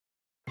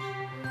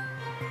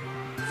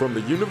From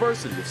the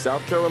University of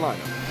South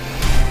Carolina,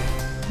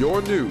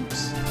 your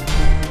news,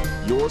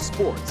 your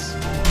sports,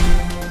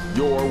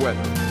 your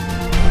weather.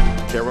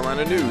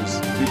 Carolina News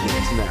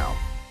begins now.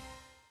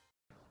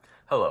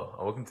 Hello,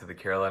 and welcome to the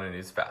Carolina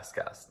News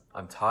FastCast.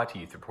 I'm Todd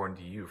Heath reporting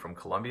to you from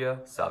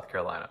Columbia, South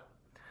Carolina.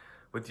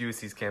 With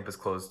USC's campus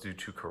closed due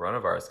to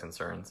coronavirus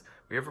concerns,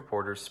 we have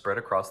reporters spread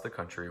across the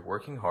country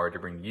working hard to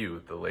bring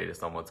you the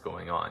latest on what's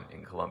going on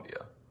in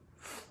Columbia.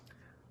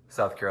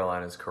 South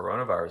Carolina's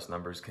coronavirus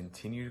numbers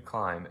continue to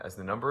climb as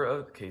the number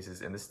of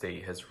cases in the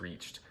state has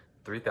reached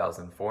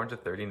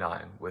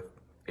 3,439 with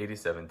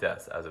 87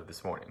 deaths as of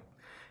this morning.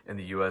 In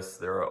the U.S.,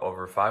 there are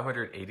over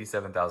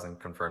 587,000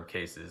 confirmed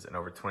cases and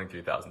over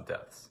 23,000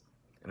 deaths.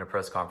 In a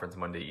press conference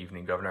Monday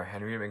evening, Governor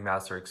Henry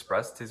McMaster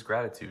expressed his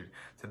gratitude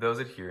to those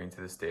adhering to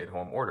the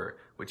stay-at-home order,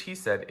 which he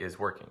said is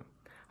working.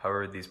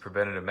 However, these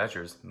preventative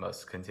measures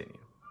must continue.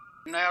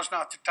 Now's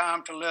not the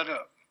time to let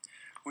up.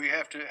 We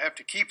have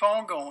to keep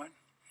on going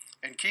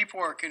and keep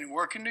working and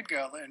working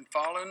together and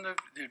following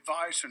the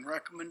advice and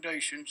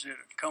recommendations that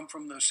come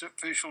from the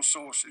official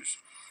sources.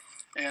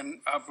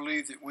 And I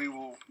believe that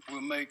we'll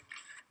make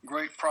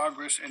great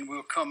progress and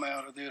we'll come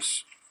out of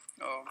this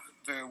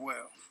very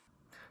well.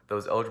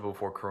 Those eligible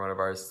for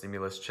coronavirus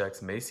stimulus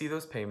checks may see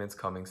those payments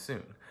coming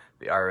soon.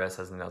 The IRS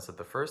has announced that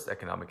the first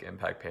economic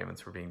impact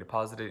payments were being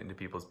deposited into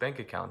people's bank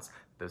accounts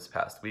this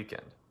past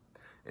weekend.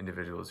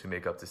 Individuals who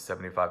make up to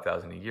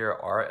 $75,000 a year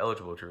are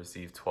eligible to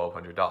receive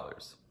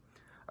 $1,200.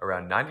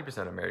 Around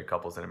 90% of married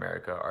couples in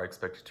America are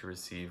expected to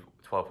receive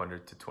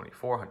 $1,200 to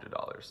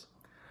 $2,400.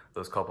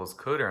 Those couples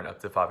could earn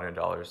up to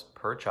 $500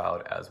 per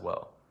child as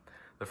well.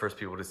 The first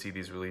people to see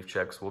these relief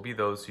checks will be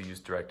those who use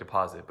direct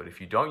deposit, but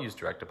if you don't use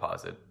direct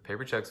deposit,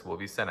 paper checks will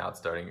be sent out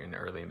starting in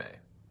early May.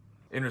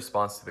 In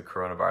response to the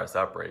coronavirus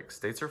outbreak,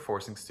 states are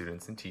forcing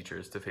students and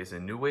teachers to face a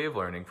new way of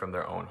learning from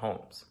their own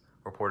homes.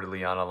 Reporter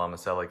Liana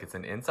Lamicella gets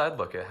an inside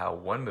look at how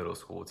one middle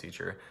school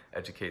teacher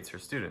educates her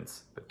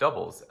students, but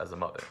doubles as a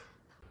mother.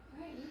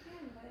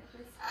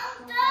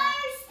 I'm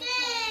thirsty!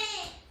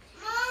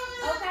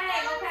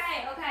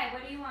 Okay,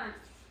 what do you want?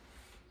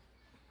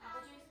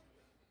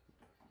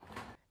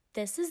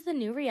 This is the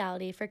new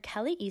reality for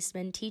Kelly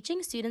Eastman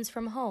teaching students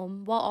from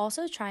home while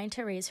also trying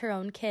to raise her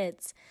own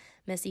kids.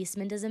 Miss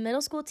Eastman is a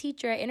middle school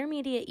teacher at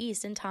Intermediate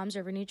East in Toms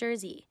River, New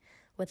Jersey.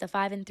 With a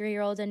 5- and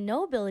 3-year-old and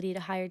no ability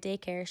to hire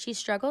daycare, she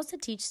struggles to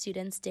teach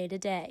students day to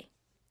day.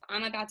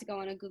 I'm about to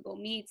go on a Google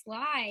Meets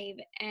live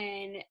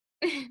and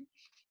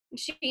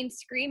Shane's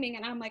screaming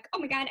and I'm like, oh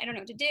my God, I don't know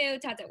what to do.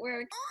 Todd's at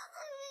work.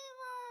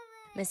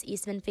 Miss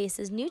Eastman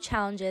faces new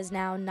challenges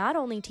now, not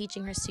only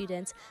teaching her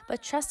students,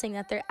 but trusting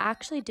that they're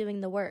actually doing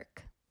the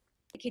work.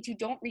 The kids who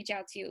don't reach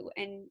out to you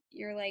and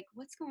you're like,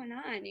 what's going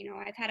on? You know,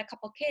 I've had a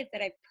couple kids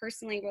that I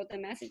personally wrote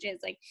them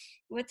messages like,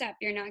 what's up?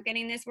 You're not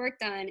getting this work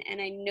done.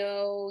 And I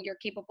know you're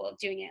capable of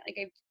doing it. Like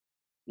I've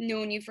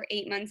known you for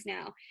 8 months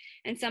now.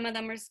 And some of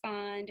them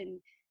respond and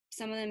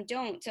some of them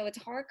don't. So it's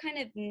hard kind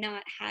of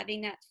not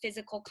having that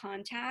physical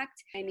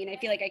contact. I mean, I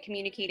feel like I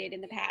communicated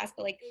in the past,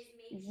 but like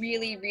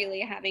really, really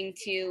having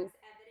to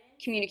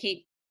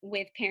communicate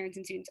with parents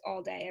and students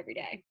all day, every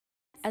day.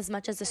 As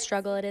much as a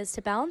struggle it is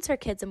to balance her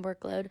kids and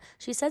workload,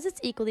 she says it's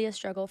equally a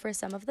struggle for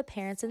some of the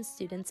parents and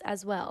students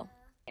as well.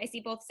 I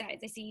see both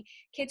sides. I see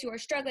kids who are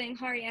struggling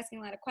hard, asking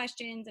a lot of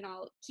questions, and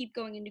I'll keep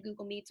going into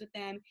Google Meets with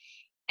them.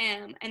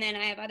 And then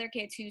I have other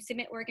kids who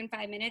submit work in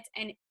 5 minutes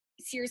and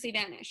seriously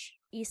vanish.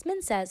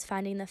 Eastman says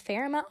finding the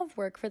fair amount of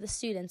work for the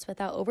students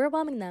without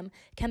overwhelming them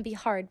can be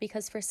hard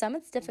because for some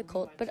it's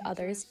difficult, but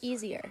others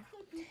easier.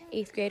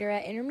 8th grader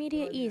at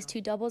Intermediate East,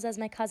 who doubles as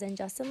my cousin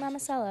Justin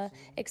Lamicella,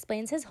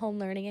 explains his home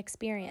learning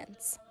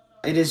experience.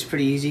 It is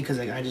pretty easy because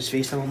I just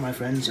FaceTime with my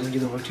friends and we do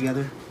the work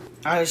together.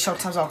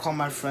 Sometimes I'll call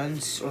my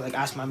friends or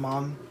ask my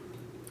mom,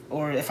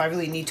 or if I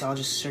really need to, I'll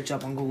just search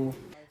up on Google.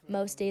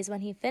 Most days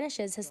when he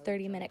finishes his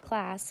 30-minute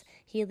class,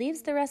 he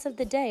leaves the rest of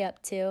the day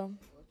up to...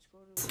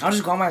 I'll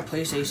just go on my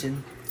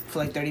PlayStation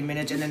for 30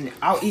 minutes and then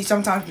I'll eat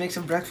sometimes, make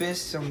some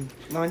breakfast, some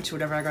lunch,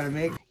 whatever I gotta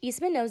make.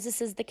 Eastman knows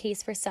this is the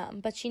case for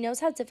some, but she knows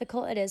how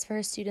difficult it is for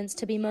her students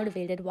to be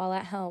motivated while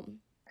at home.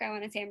 I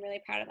want to say I'm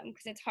really proud of them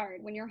because it's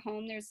hard. When you're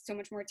home, there's so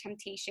much more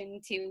temptation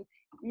to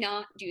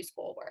not do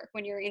schoolwork.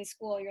 When you're in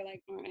school, you're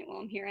like, all right, well,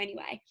 I'm here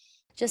anyway.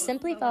 Just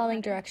simply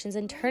following directions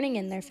and turning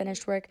in their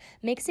finished work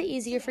makes it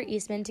easier for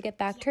Eastman to get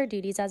back to her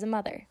duties as a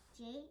mother.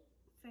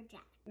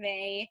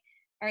 They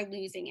are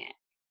losing it.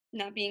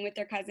 Not being with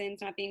their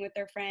cousins, not being with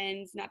their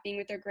friends, not being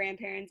with their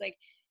grandparents. Like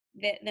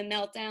the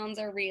meltdowns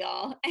are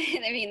real.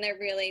 I mean, they're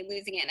really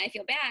losing it, and I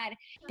feel bad.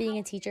 Being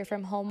a teacher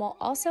from home while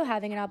also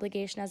having an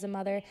obligation as a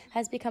mother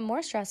has become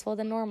more stressful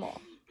than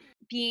normal.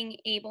 Being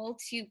able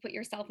to put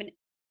yourself in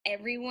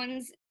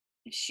everyone's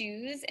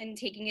shoes and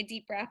taking a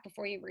deep breath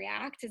before you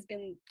react has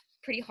been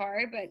pretty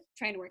hard, but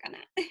trying to work on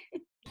that.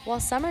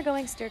 While some are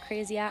going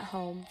stir-crazy at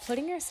home,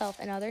 putting yourself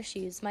in other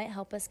shoes might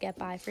help us get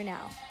by for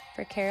now.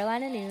 For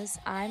Carolina News,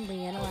 I'm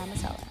Liana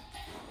Lamicella.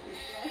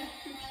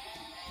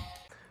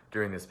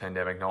 During this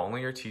pandemic, not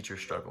only are teachers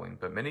struggling,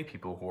 but many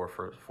people who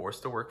are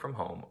forced to work from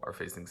home are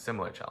facing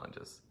similar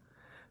challenges.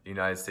 The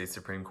United States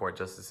Supreme Court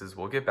justices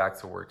will get back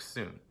to work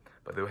soon,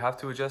 but they will have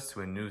to adjust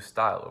to a new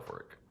style of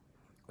work.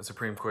 The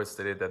Supreme Court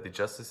stated that the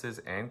justices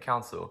and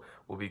counsel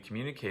will be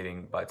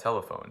communicating by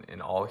telephone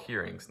in all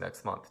hearings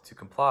next month to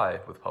comply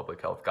with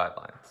public health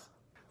guidelines.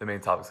 The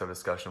main topics of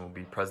discussion will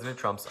be President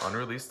Trump's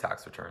unreleased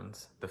tax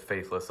returns, the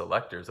faithless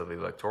electors of the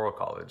Electoral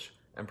College,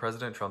 and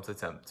President Trump's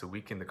attempt to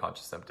weaken the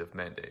contraceptive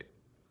mandate.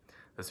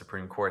 The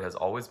Supreme Court has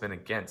always been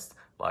against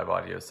live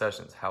audio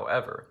sessions.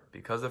 However,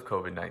 because of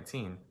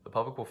COVID-19, the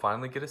public will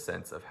finally get a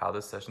sense of how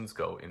the sessions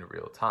go in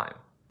real time.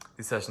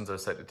 These sessions are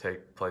set to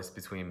take place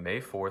between May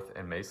 4th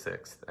and May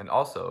 6th, and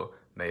also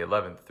May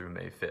 11th through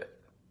May 5th.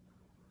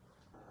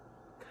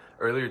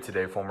 Earlier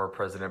today, former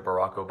President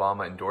Barack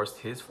Obama endorsed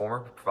his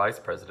former Vice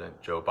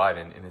President, Joe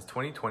Biden, in his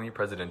 2020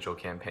 presidential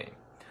campaign.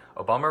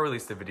 Obama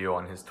released a video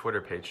on his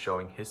Twitter page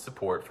showing his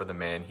support for the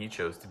man he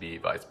chose to be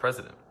Vice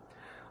President.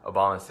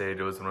 Obama said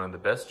it was one of the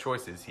best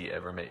choices he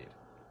ever made.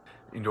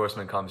 The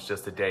endorsement comes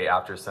just a day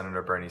after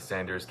Senator Bernie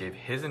Sanders gave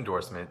his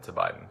endorsement to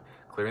Biden,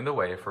 clearing the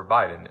way for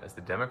Biden as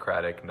the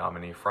Democratic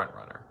nominee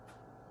frontrunner.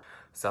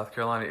 South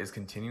Carolina is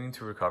continuing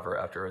to recover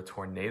after a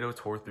tornado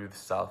tore through the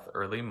South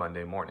early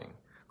Monday morning,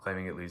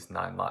 claiming at least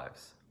 9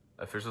 lives.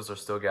 Officials are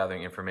still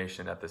gathering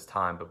information at this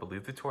time, but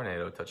believe the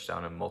tornado touched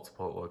down in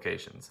multiple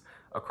locations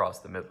across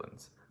the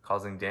Midlands,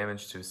 causing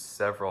damage to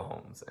several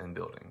homes and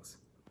buildings.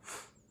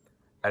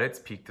 At its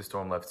peak, the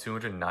storm left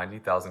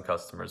 290,000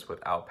 customers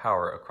without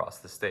power across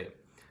the state.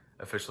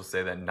 Officials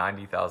say that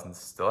 90,000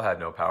 still had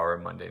no power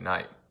Monday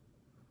night.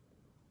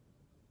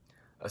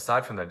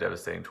 Aside from that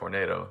devastating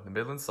tornado, the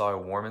Midlands saw a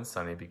warm and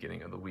sunny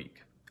beginning of the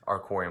week. Our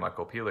Cory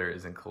Michael Peeler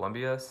is in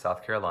Columbia,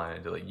 South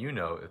Carolina to let you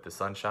know if the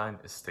sunshine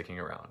is sticking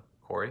around.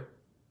 Cory?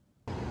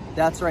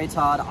 That's right,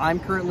 Todd. I'm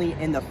currently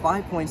in the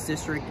 5 Points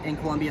District in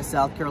Columbia,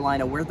 South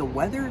Carolina, where the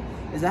weather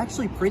is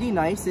actually pretty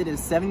nice. It is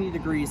 70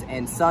 degrees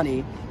and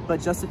sunny, but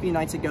just a few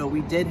nights ago,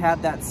 we did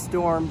have that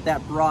storm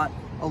that brought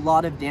a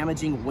lot of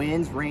damaging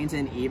winds, rains,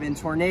 and even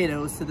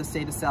tornadoes to the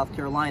state of South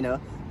Carolina.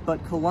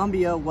 But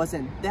Columbia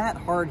wasn't that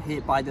hard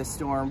hit by this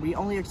storm. We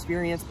only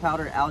experienced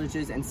power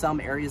outages in some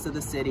areas of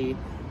the city,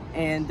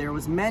 and there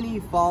was many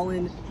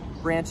fallen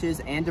branches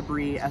and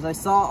debris. As I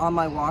saw on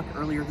my walk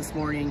earlier this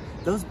morning,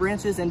 those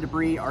branches and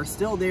debris are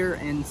still there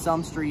in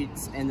some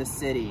streets in the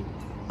city.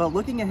 But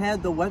looking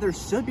ahead, the weather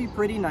should be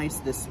pretty nice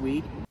this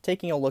week.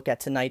 Taking a look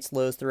at tonight's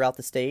lows throughout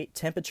the state,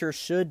 temperatures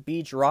should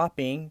be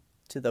dropping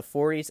to the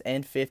 40s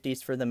and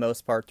 50s for the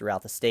most part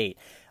throughout the state.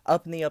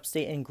 Up in the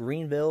upstate in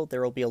Greenville,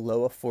 there will be a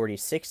low of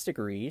 46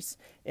 degrees.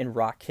 In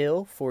Rock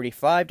Hill,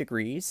 45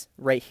 degrees.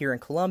 Right here in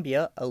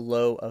Columbia, a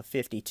low of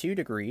 52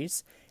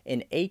 degrees.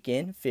 In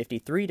Aiken,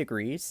 53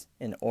 degrees.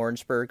 In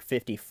Orangeburg,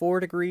 54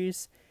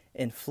 degrees.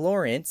 In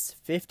Florence,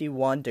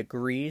 51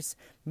 degrees.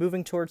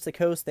 Moving towards the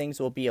coast, things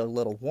will be a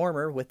little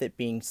warmer, with it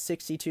being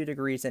 62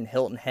 degrees in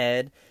Hilton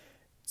Head,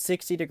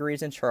 60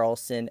 degrees in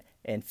Charleston,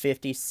 and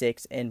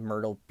 56 in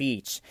Myrtle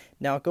Beach.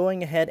 Now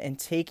going ahead and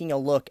taking a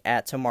look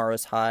at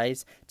tomorrow's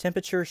highs,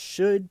 temperatures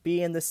should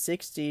be in the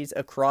 60s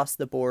across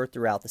the board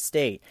throughout the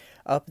state.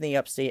 Up in the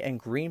upstate in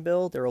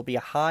Greenville, there will be a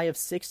high of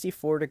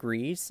 64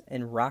 degrees.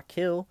 In Rock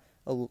Hill,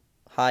 a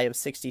high of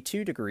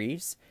 62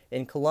 degrees.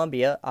 In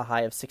Columbia, a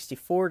high of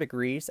 64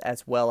 degrees,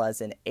 as well as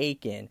in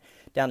Aiken.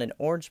 Down in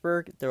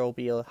Orangeburg, there will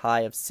be a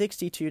high of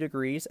 62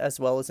 degrees, as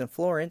well as in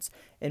Florence.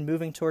 And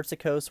moving towards the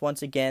coast,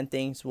 once again,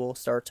 things will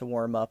start to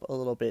warm up a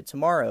little bit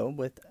tomorrow,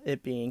 with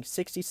it being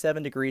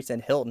 67 degrees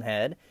in Hilton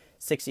Head,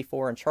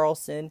 64 in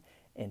Charleston,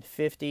 and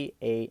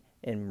 58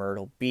 in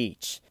Myrtle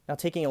Beach. Now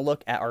taking a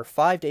look at our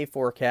 5-day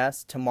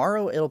forecast,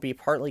 tomorrow it'll be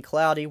partly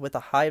cloudy with a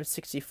high of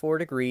 64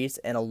 degrees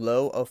and a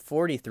low of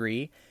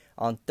 43.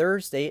 On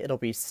Thursday, it'll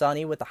be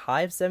sunny with a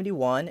high of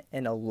 71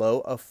 and a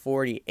low of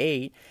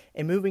 48.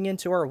 And moving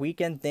into our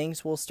weekend,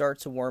 things will start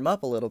to warm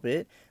up a little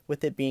bit,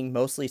 with it being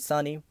mostly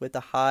sunny with a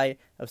high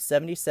of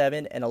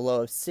 77 and a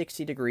low of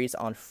 60 degrees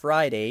on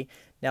Friday.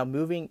 Now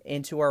moving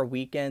into our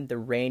weekend, the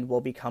rain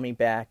will be coming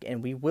back,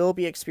 and we will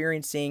be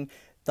experiencing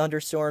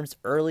thunderstorms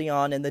early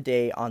on in the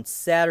day on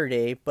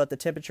Saturday, but the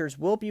temperatures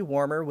will be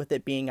warmer, with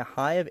it being a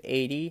high of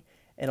 80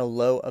 and a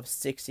low of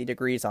 60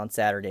 degrees on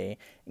Saturday.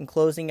 In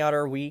closing out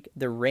our week,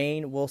 the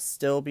rain will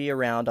still be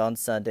around on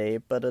Sunday,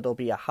 but it'll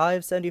be a high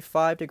of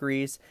 75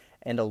 degrees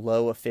and a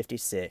low of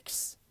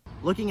 56.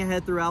 Looking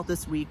ahead throughout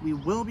this week, we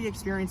will be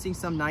experiencing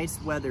some nice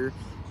weather,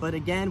 but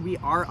again, we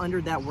are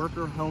under that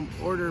worker home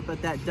order,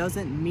 but that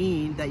doesn't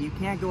mean that you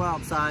can't go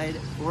outside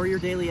for your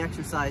daily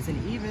exercise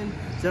and even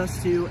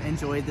just to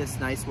enjoy this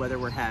nice weather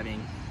we're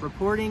having.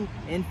 Reporting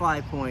in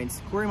 5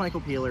 Points, Cory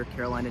Michael Peeler,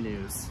 Carolina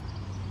News.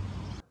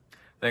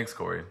 Thanks,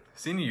 Cory.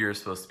 Senior year is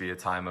supposed to be a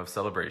time of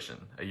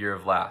celebration, a year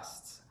of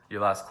lasts.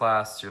 Your last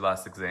class, your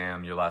last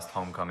exam, your last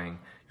homecoming,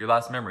 your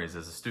last memories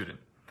as a student.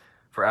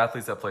 For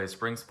athletes that play a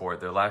spring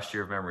sport, their last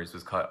year of memories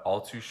was cut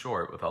all too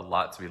short with a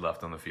lot to be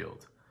left on the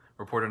field.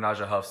 Reporter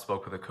Naja Hough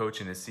spoke with a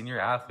coach and a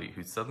senior athlete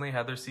who suddenly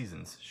had their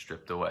seasons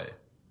stripped away.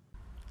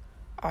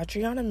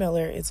 Adriana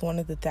Miller is one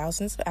of the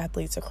thousands of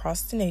athletes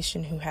across the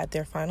nation who had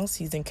their final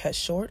season cut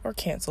short or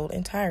canceled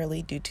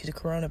entirely due to the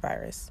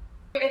coronavirus.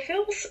 It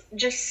feels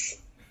just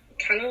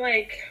kind of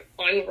like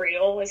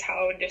unreal is how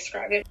I would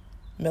describe it.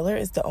 Miller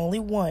is the only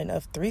one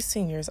of 3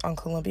 seniors on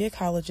Columbia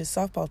College's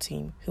softball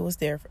team who was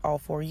there for all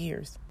 4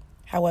 years.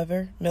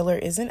 However, Miller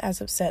isn't as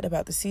upset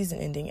about the season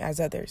ending as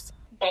others.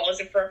 Ball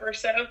isn't forever,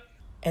 so.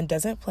 And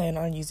doesn't plan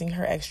on using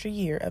her extra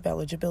year of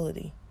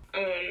eligibility.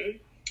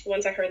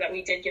 Once I heard that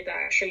we did get that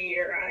extra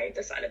year, I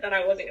decided that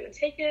I wasn't going to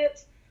take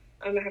it.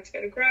 I have to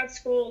go to grad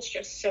school. It's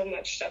just so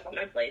much stuff on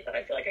my plate that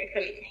I feel like I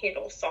couldn't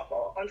handle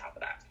softball on top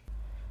of that.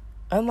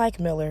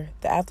 Unlike Miller,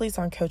 the athletes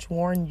on Coach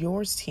Warren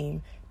Yours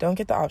team don't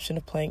get the option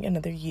of playing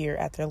another year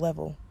at their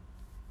level.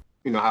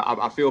 You know,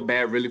 I feel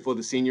bad really for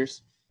the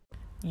seniors.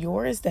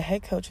 Yor is the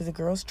head coach of the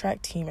girls'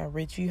 track team at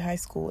Ridgeview High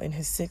School in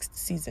his 6th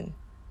season.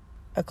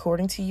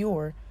 According to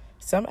Yor,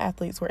 some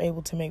athletes were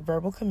able to make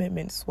verbal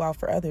commitments, while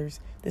for others,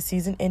 the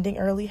season ending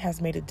early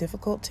has made it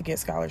difficult to get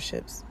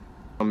scholarships.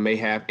 May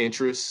have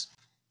interest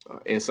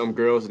in some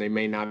girls, and they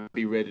may not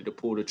be ready to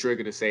pull the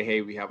trigger to say,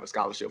 hey, we have a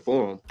scholarship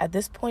for them. At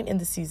this point in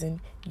the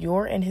season,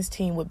 Yor and his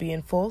team would be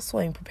in full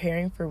swing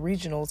preparing for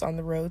regionals on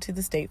the road to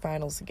the state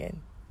finals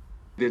again.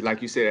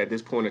 Like you said, at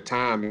this point in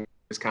time,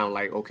 it's kind of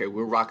like, okay,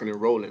 we're rocking and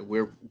rolling.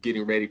 We're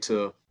getting ready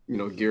to,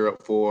 gear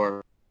up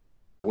for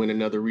win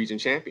another region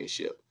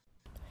championship.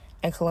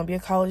 And Columbia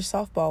College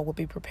softball will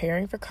be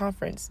preparing for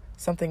conference,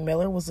 something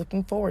Miller was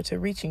looking forward to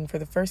reaching for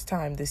the first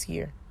time this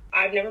year.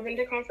 I've never been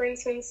to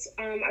conference since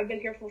I've been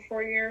here for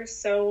 4 years,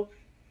 so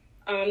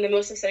the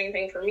most exciting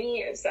thing for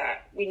me is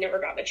that we never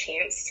got the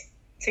chance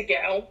to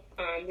go.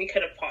 We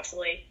could have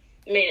possibly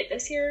made it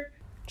this year.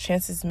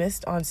 Chances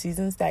missed on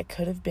seasons that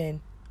could have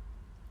been.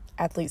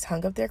 Athletes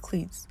hung up their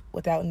cleats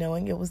without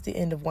knowing it was the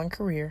end of one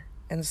career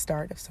and the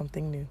start of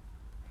something new.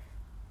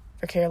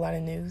 For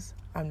Carolina News,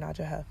 I'm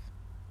Naja Hough.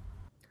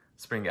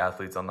 Spring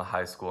athletes on the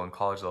high school and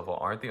college level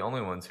aren't the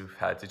only ones who've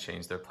had to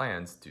change their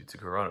plans due to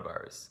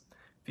coronavirus.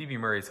 Phoebe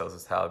Murray tells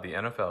us how the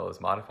NFL is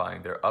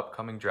modifying their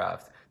upcoming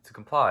draft to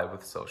comply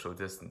with social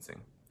distancing.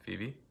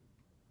 Phoebe?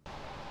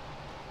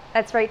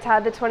 That's right,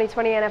 Todd. The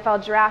 2020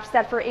 NFL Draft,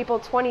 set for April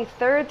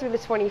 23rd through the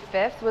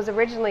 25th, was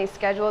originally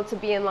scheduled to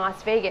be in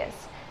Las Vegas.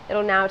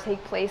 It'll now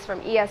take place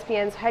from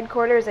ESPN's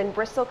headquarters in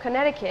Bristol,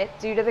 Connecticut,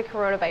 due to the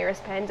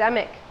coronavirus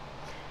pandemic.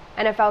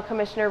 NFL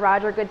Commissioner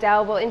Roger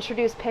Goodell will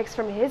introduce picks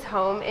from his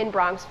home in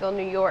Bronxville,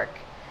 New York.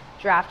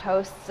 Draft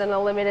hosts and a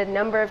limited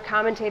number of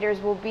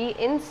commentators will be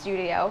in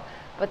studio,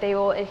 but they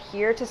will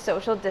adhere to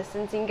social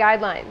distancing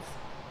guidelines.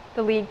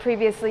 The league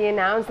previously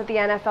announced that the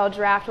NFL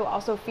Draft will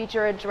also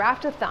feature a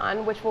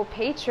draft-a-thon, which will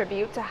pay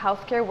tribute to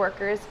healthcare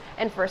workers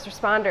and first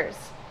responders.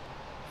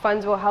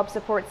 Funds will help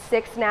support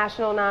 6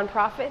 national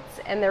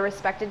nonprofits and their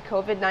respected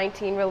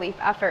COVID-19 relief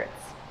efforts.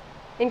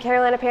 In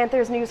Carolina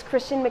Panthers news,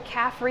 Christian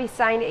McCaffrey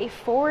signed a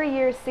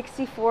 4-year,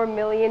 $64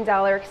 million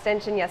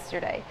extension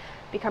yesterday,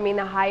 becoming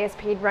the highest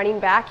paid running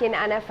back in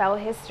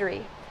NFL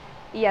history.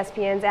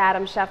 ESPN's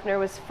Adam Schefter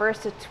was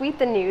first to tweet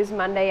the news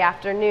Monday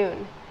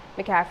afternoon.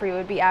 McCaffrey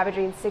would be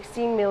averaging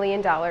 $16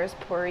 million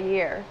per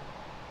year.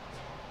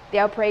 The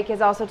outbreak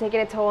has also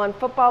taken a toll on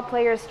football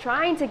players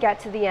trying to get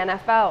to the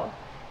NFL.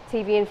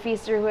 Tavian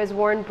Feaster, who has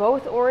worn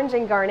both orange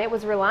and garnet,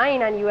 was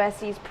relying on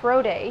USC's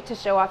Pro Day to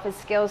show off his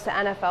skills to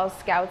NFL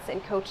scouts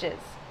and coaches.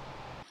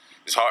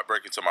 It's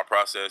heartbreaking to my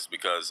process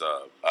because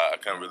I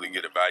couldn't really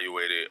get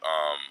evaluated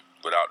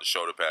without the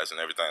shoulder pads and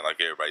everything like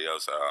everybody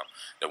else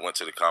that went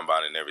to the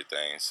combine and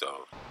everything.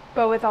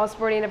 But with all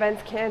sporting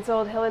events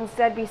canceled, he'll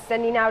instead be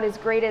sending out his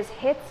greatest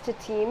hits to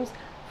teams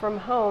from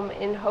home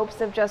in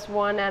hopes of just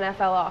one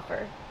NFL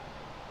offer.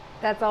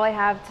 That's all I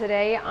have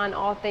today on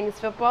All Things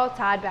Football.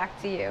 Todd,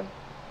 back to you.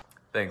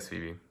 Thanks,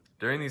 Phoebe.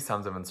 During these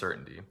times of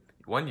uncertainty,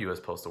 one U.S.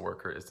 postal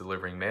worker is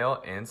delivering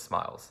mail and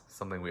smiles,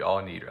 something we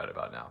all need right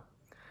about now.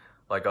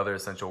 Like other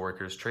essential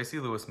workers, Tracy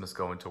Lewis must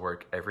go into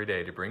work every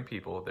day to bring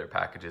people their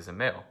packages and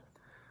mail.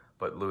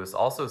 But Lewis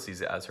also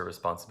sees it as her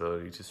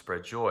responsibility to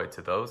spread joy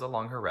to those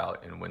along her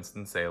route in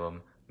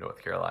Winston-Salem,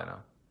 North Carolina.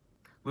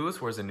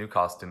 Lewis wears a new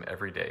costume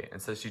every day and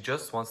says she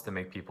just wants to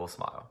make people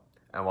smile.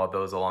 And while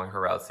those along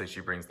her route say she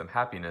brings them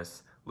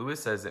happiness,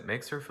 Lewis says it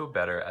makes her feel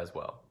better as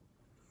well.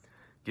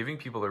 Giving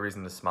people a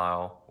reason to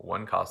smile,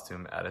 one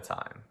costume at a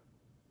time.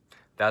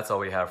 That's all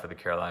we have for the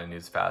Carolina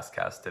News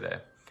FastCast today.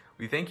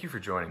 We thank you for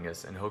joining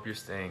us and hope you're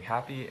staying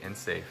happy and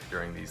safe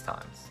during these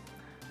times.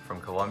 From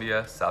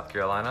Columbia, South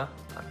Carolina,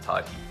 I'm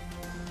Todd Heath.